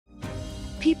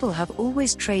People have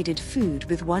always traded food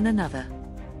with one another.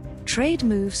 Trade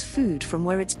moves food from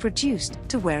where it's produced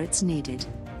to where it's needed.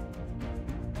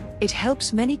 It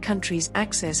helps many countries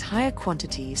access higher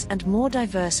quantities and more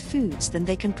diverse foods than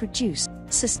they can produce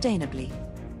sustainably.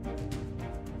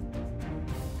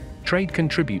 Trade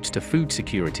contributes to food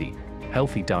security,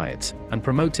 healthy diets, and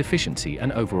promotes efficiency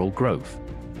and overall growth.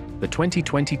 The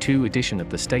 2022 edition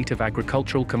of the State of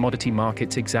Agricultural Commodity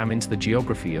Markets examines the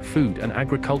geography of food and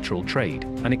agricultural trade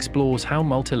and explores how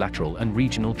multilateral and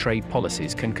regional trade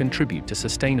policies can contribute to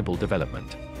sustainable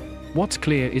development. What's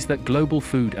clear is that global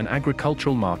food and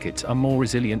agricultural markets are more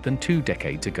resilient than 2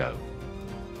 decades ago.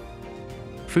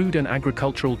 Food and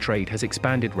agricultural trade has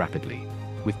expanded rapidly,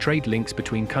 with trade links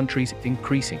between countries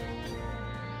increasing.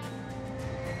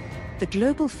 The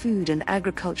global food and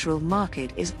agricultural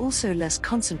market is also less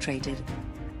concentrated,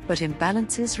 but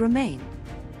imbalances remain.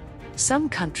 Some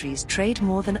countries trade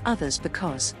more than others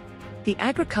because the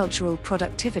agricultural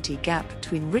productivity gap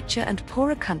between richer and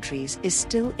poorer countries is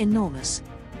still enormous.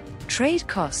 Trade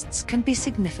costs can be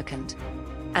significant,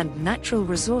 and natural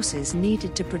resources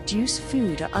needed to produce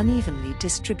food are unevenly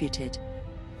distributed.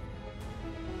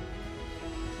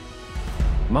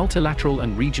 Multilateral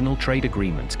and regional trade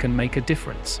agreements can make a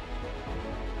difference.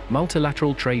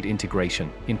 Multilateral trade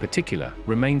integration, in particular,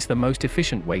 remains the most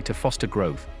efficient way to foster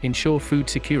growth, ensure food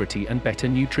security and better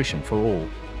nutrition for all,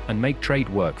 and make trade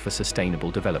work for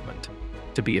sustainable development.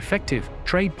 To be effective,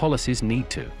 trade policies need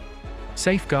to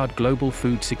safeguard global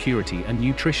food security and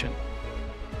nutrition,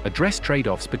 address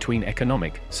trade-offs between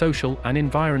economic, social, and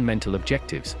environmental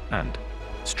objectives, and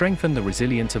strengthen the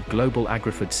resilience of global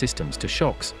agrifood systems to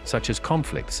shocks such as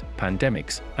conflicts,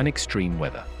 pandemics, and extreme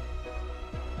weather.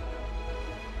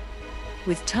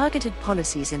 With targeted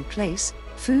policies in place,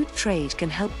 food trade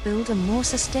can help build a more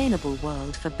sustainable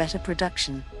world for better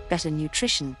production, better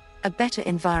nutrition, a better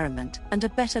environment, and a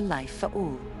better life for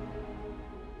all,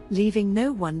 leaving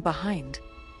no one behind.